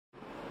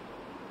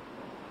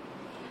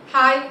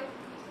Hi,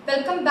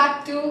 welcome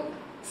back to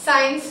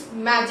Science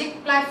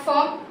Magic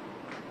Platform.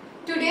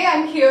 Today I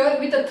am here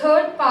with the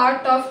third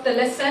part of the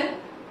lesson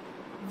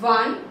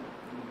 1,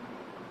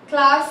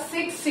 Class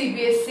 6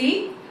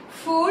 CBSE,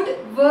 Food,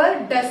 where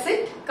does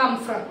it come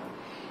from?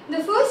 In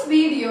the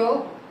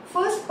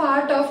first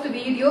part of the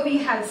video we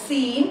have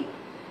seen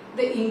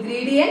the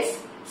ingredients,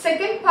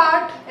 second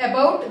part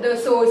about the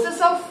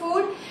sources of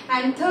food,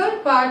 and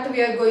third part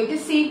we are going to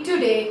see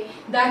today,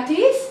 that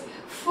is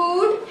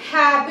food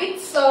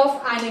habits of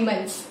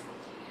animals.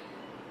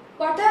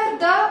 What are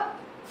the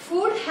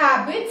food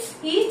habits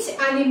each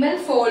animal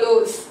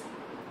follows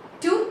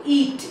to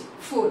eat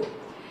food?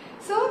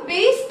 So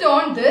based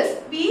on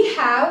this we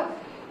have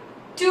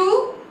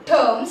two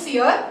terms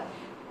here,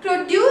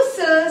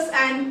 producers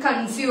and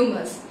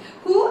consumers.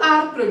 Who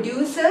are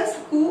producers?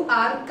 Who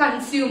are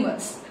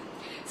consumers?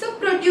 So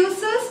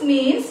producers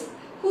means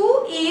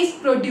who is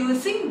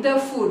producing the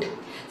food.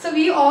 So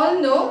we all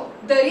know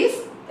there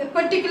is a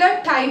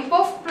particular type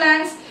of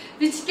plants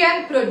which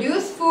can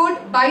produce food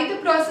by the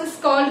process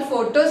called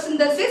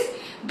photosynthesis.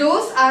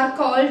 Those are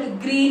called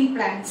green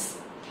plants.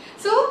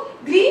 So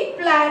green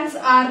plants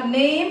are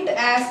named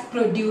as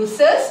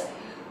producers.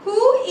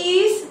 Who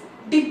is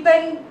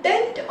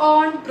dependent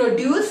on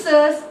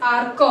producers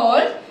are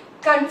called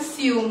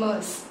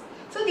consumers.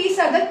 So these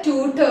are the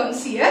two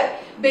terms here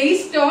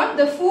based on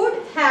the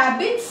food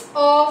habits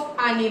of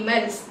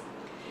animals.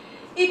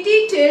 In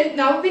detail,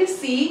 now we'll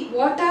see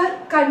what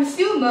are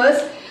consumers,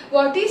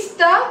 what is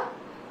the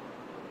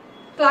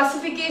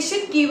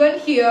classification given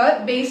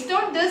here. Based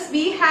on this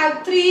we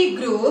have three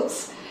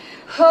groups: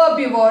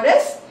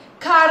 Herbivores,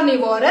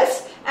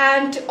 Carnivores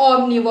and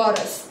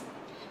Omnivores.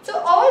 So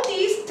all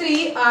these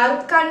three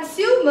are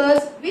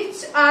consumers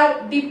which are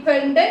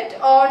dependent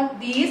on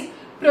these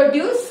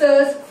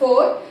producers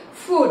for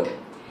food.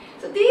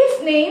 So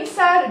these names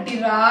are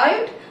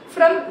derived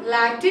from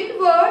Latin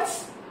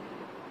words,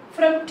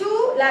 from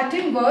two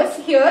Latin words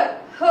here.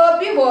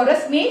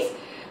 Herbivores means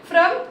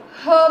from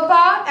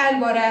herba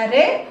and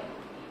vorare,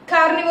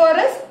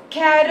 carnivores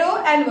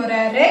caro and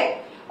vorare,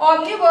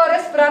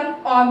 omnivores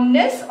from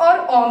omnes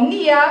or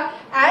omnia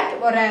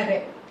and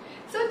vorare.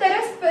 So there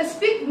are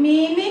specific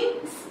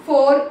meanings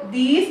for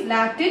these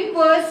Latin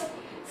words.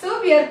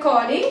 So we are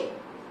calling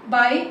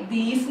by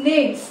these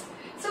names.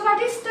 So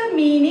what is the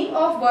meaning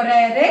of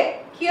vorare?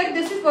 Here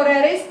this is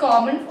vorare is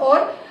common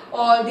for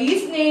all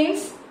these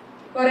names.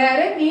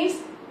 Vorare means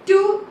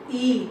to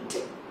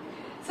eat.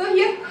 So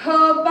here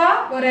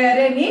herba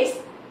vorare means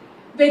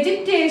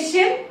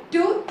vegetation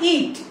to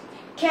eat.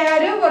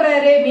 Caro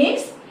vorare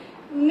means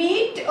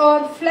meat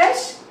or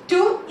flesh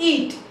to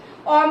eat.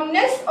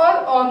 Omnes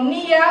or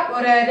omnia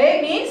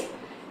vorare means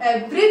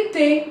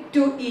everything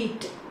to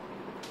eat.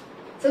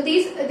 So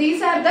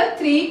these are the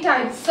three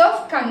types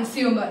of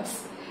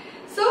consumers.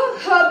 So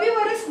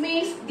herbivores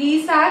means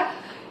these are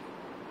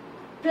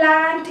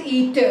plant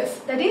eaters.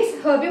 That is,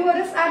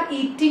 herbivores are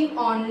eating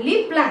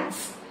only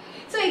plants.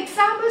 So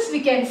examples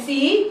we can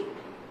see: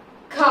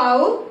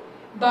 cow,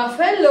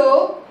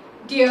 buffalo,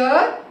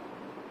 deer,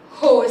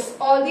 horse.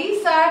 All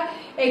these are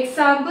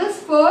examples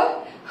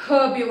for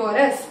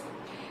herbivores.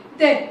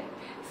 Then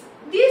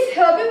these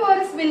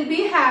herbivores will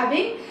be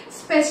having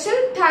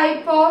special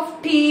type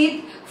of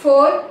teeth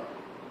for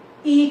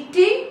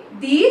eating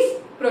these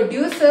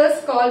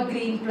producers called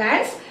green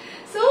plants.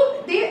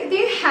 So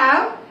they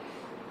have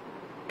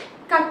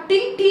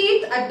cutting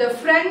teeth at the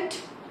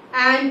front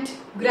and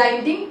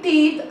grinding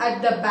teeth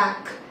at the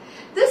back.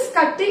 This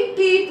cutting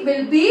teeth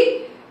will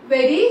be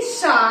very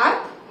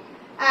sharp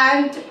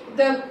and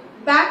the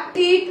back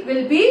teeth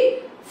will be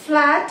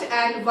flat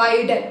and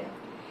widened.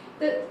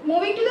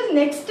 Moving to the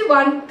next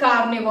one,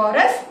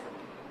 carnivores,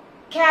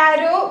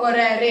 caro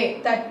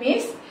vorare. That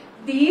means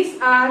these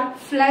are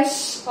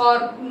flesh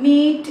or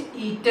meat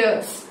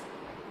eaters.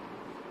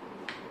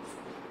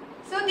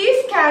 So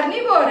these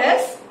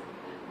carnivores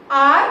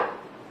are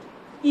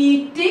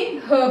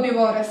eating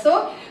herbivores.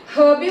 So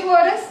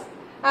herbivores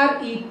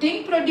are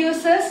eating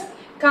producers,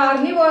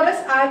 carnivores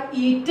are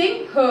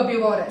eating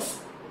herbivores.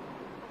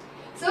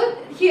 So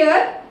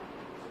here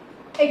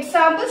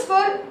examples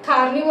for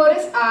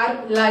carnivores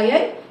are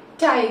lion,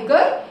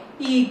 tiger,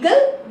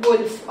 eagle,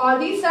 wolf. All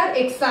these are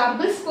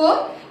examples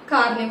for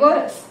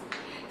carnivores.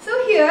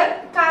 So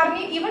here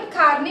even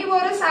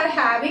carnivores are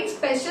having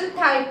special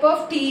type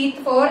of teeth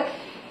for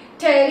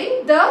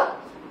tearing the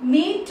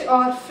meat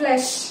or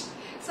flesh.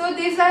 So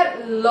these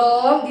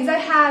are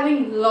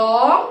having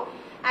long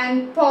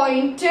and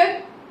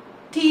pointed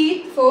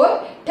teeth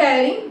for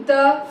tearing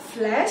the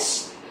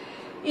flesh.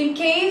 In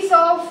case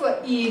of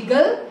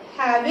eagle,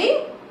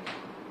 having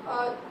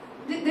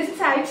this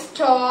side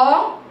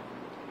strong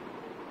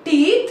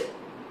teeth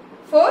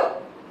for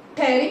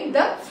tearing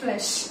the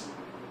flesh.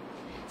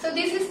 So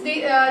this is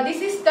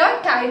the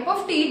type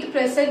of teeth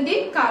present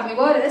in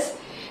carnivores.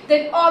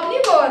 Then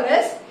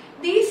omnivores,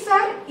 these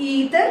are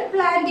either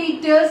plant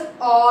eaters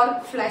or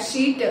flesh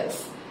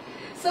eaters.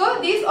 So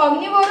these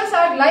omnivores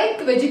are like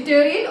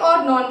vegetarian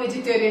or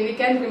non-vegetarian. We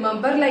can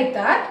remember like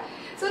that.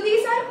 So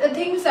these are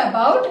things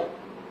about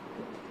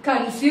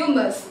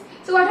consumers.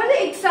 So what are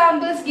the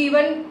examples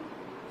given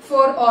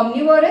for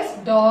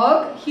omnivores?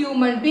 Dog,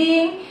 human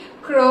being,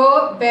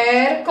 crow,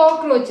 bear,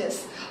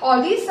 cockroaches.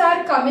 All these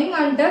are coming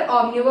under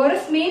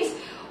omnivores, means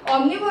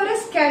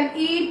omnivores can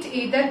eat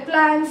either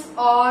plants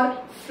or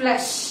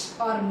flesh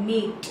or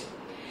meat.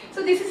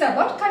 So this is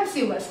about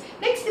consumers.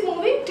 Next,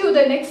 moving to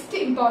the next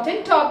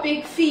important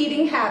topic,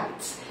 feeding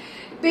habits.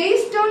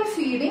 Based on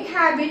feeding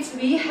habits,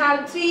 we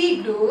have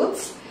three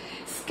groups: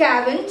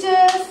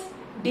 scavengers,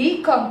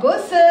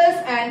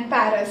 decomposers and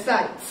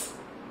parasites.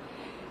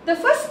 The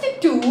first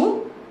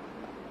two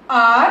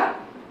are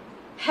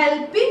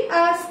helping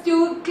us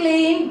to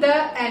clean the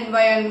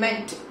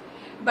environment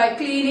by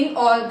cleaning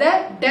all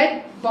the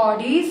dead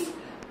bodies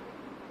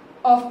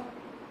of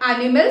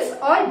animals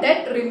or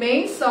dead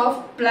remains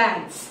of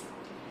plants.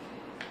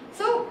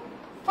 So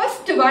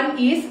first one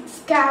is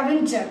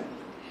scavenger.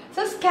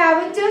 So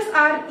scavengers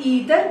are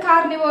either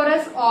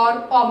carnivores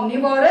or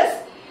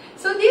omnivores.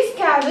 So these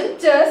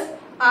scavengers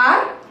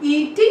are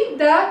eating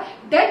the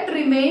dead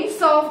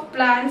remains of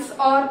plants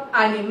or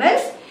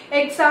animals.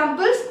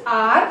 Examples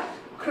are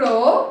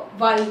crow,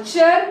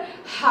 vulture,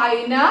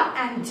 hyena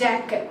and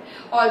jackal.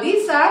 All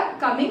these are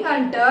coming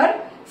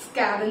under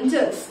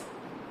scavengers.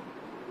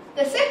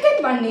 The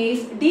second one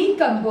is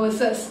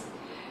decomposers,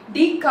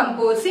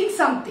 decomposing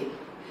something.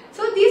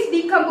 So these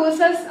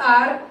decomposers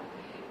are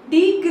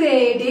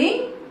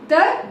degrading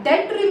the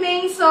dead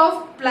remains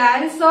of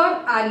plants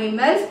or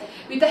animals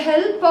with the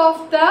help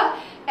of the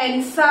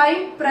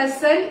enzyme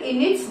present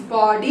in its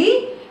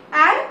body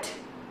and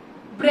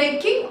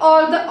breaking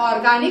all the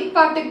organic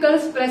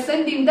particles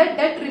present in the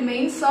dead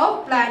remains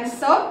of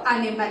plants or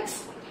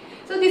animals.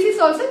 So this is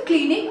also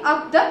cleaning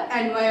up the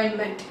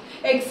environment.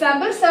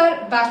 Examples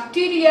are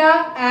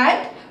bacteria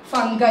and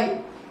fungi.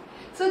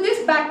 So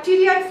this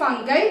bacteria and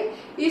fungi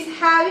is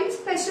having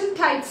special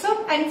types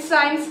of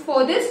enzymes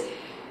for this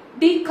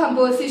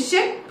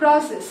decomposition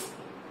process.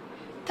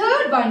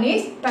 Third one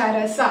is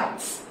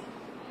parasites.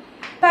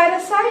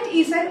 Parasite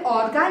is an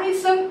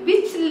organism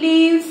which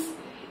lives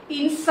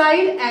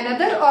inside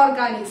another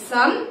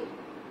organism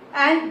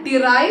and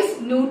derives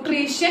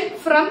nutrition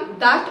from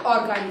that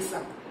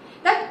organism.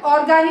 That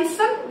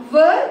organism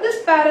where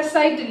this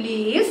parasite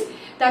lives,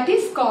 that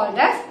is called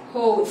as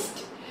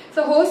host.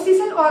 So host is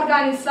an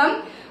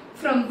organism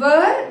from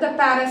where the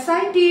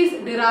parasite is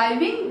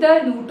deriving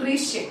the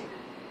nutrition.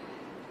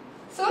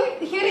 So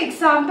here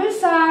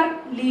examples are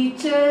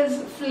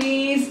leeches,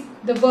 fleas,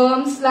 the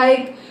worms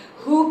like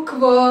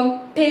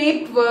hookworm,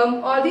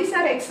 tapeworm. All these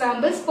are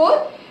examples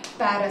for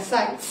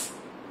parasites.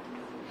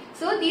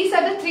 So these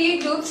are the three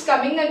groups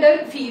coming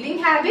under feeding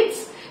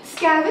habits: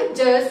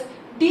 scavengers,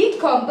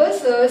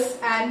 decomposers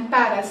and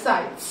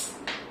parasites.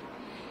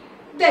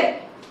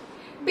 Then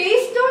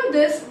based on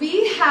this,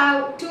 we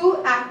have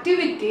two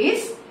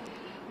activities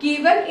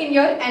given in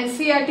your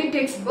NCERT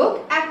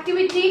textbook.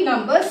 Activity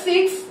number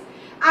 6,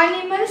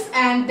 animals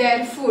and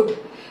their food.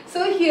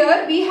 So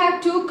here we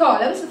have two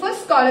columns. The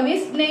first column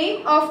is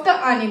name of the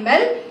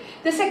animal.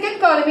 The second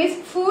column is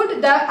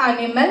food the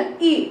animal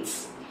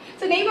eats.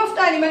 So name of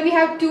the animal, we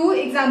have two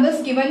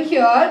examples given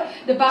here,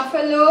 the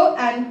buffalo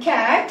and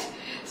cat.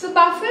 So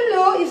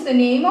buffalo is the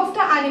name of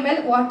the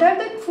animal. What are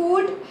the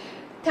food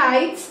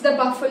types the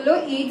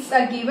buffalo eats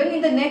are given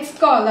in the next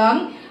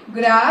column: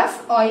 grass,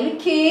 oil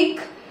cake,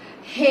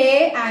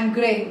 hay and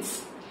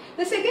grains.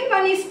 The second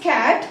one is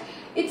cat.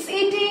 It's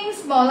eating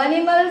small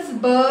animals,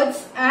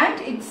 birds and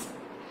it's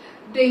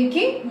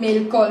drinking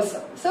milk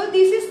also. So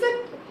this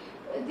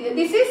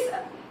is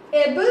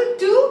able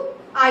to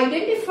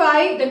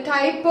identify the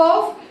type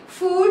of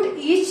food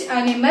each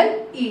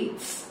animal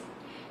eats.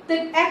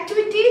 Then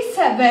activity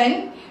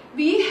 7,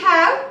 we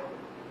have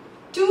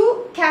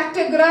to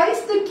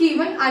categorize the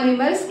given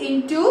animals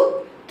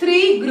into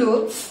 3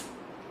 groups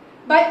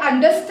by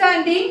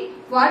understanding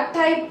what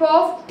type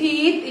of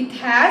teeth it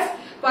has,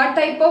 what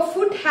type of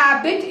food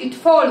habit it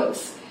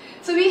follows.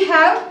 So we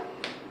have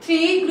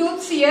 3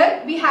 groups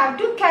here. We have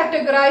to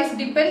categorize,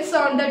 depends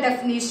on the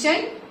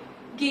definition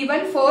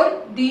given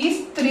for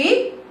these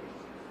 3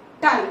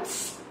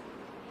 types.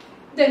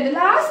 Then the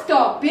last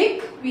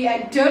topic we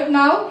entered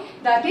now,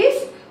 that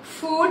is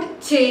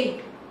food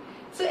chain.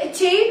 So a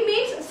chain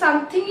means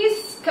something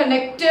is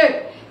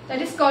connected,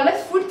 that is called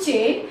as food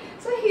chain.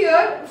 So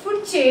here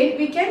food chain,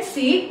 we can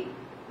see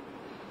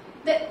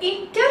the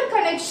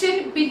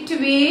interconnection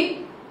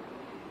between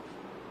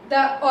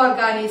the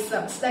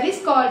organisms, that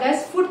is called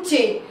as food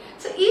chain.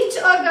 So each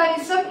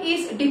organism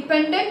is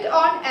dependent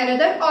on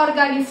another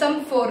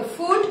organism for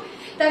food,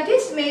 that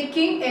is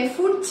making a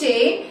food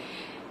chain.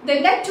 The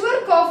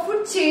network of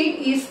food chain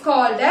is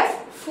called as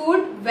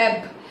food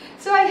web.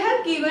 So I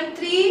have given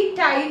 3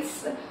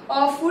 types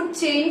of food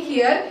chain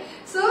here.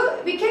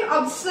 So we can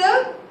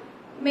observe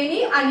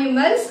many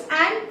animals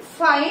and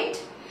find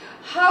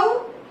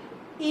how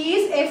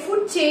is a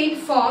food chain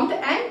formed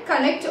and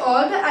connect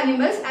all the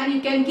animals, and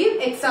you can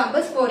give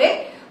examples for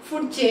a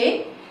food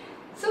chain.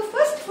 So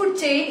first food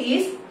chain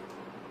is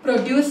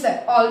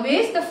producer.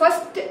 Always the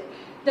first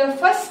The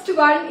first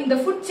one in the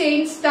food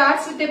chain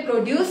starts with a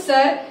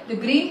producer, the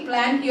green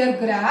plant here,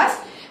 grass.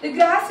 The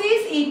grass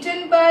is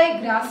eaten by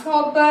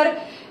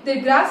grasshopper.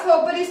 The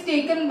grasshopper is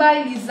taken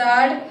by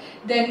lizard.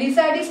 Then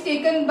lizard is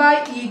taken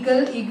by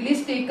eagle. Eagle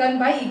is taken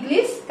by eagle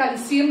is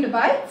consumed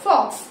by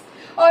fox.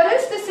 Or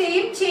else the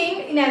same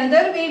chain in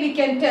another way we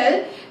can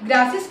tell.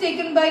 Grass is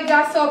taken by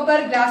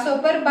grasshopper.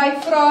 Grasshopper by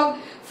frog.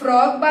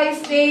 Frog by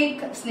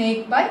snake.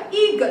 Snake by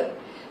eagle.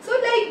 So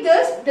like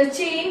this the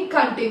chain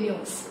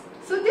continues.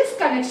 So this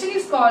connection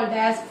is called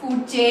as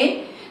food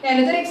chain.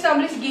 Another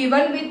example is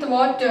given with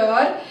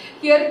water.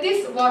 Here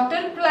this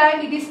water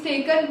plant, it is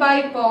taken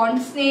by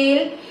pond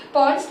snail.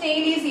 Pond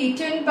snail is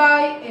eaten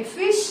by a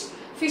fish.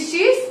 Fish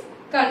is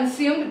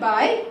consumed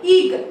by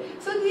eagle.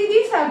 So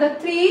these are the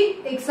three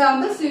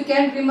examples you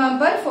can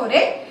remember for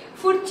a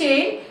food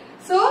chain.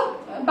 So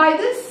by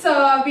this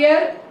we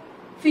are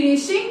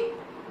finishing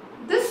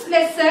this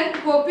lesson.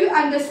 Hope you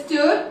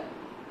understood.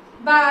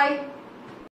 Bye.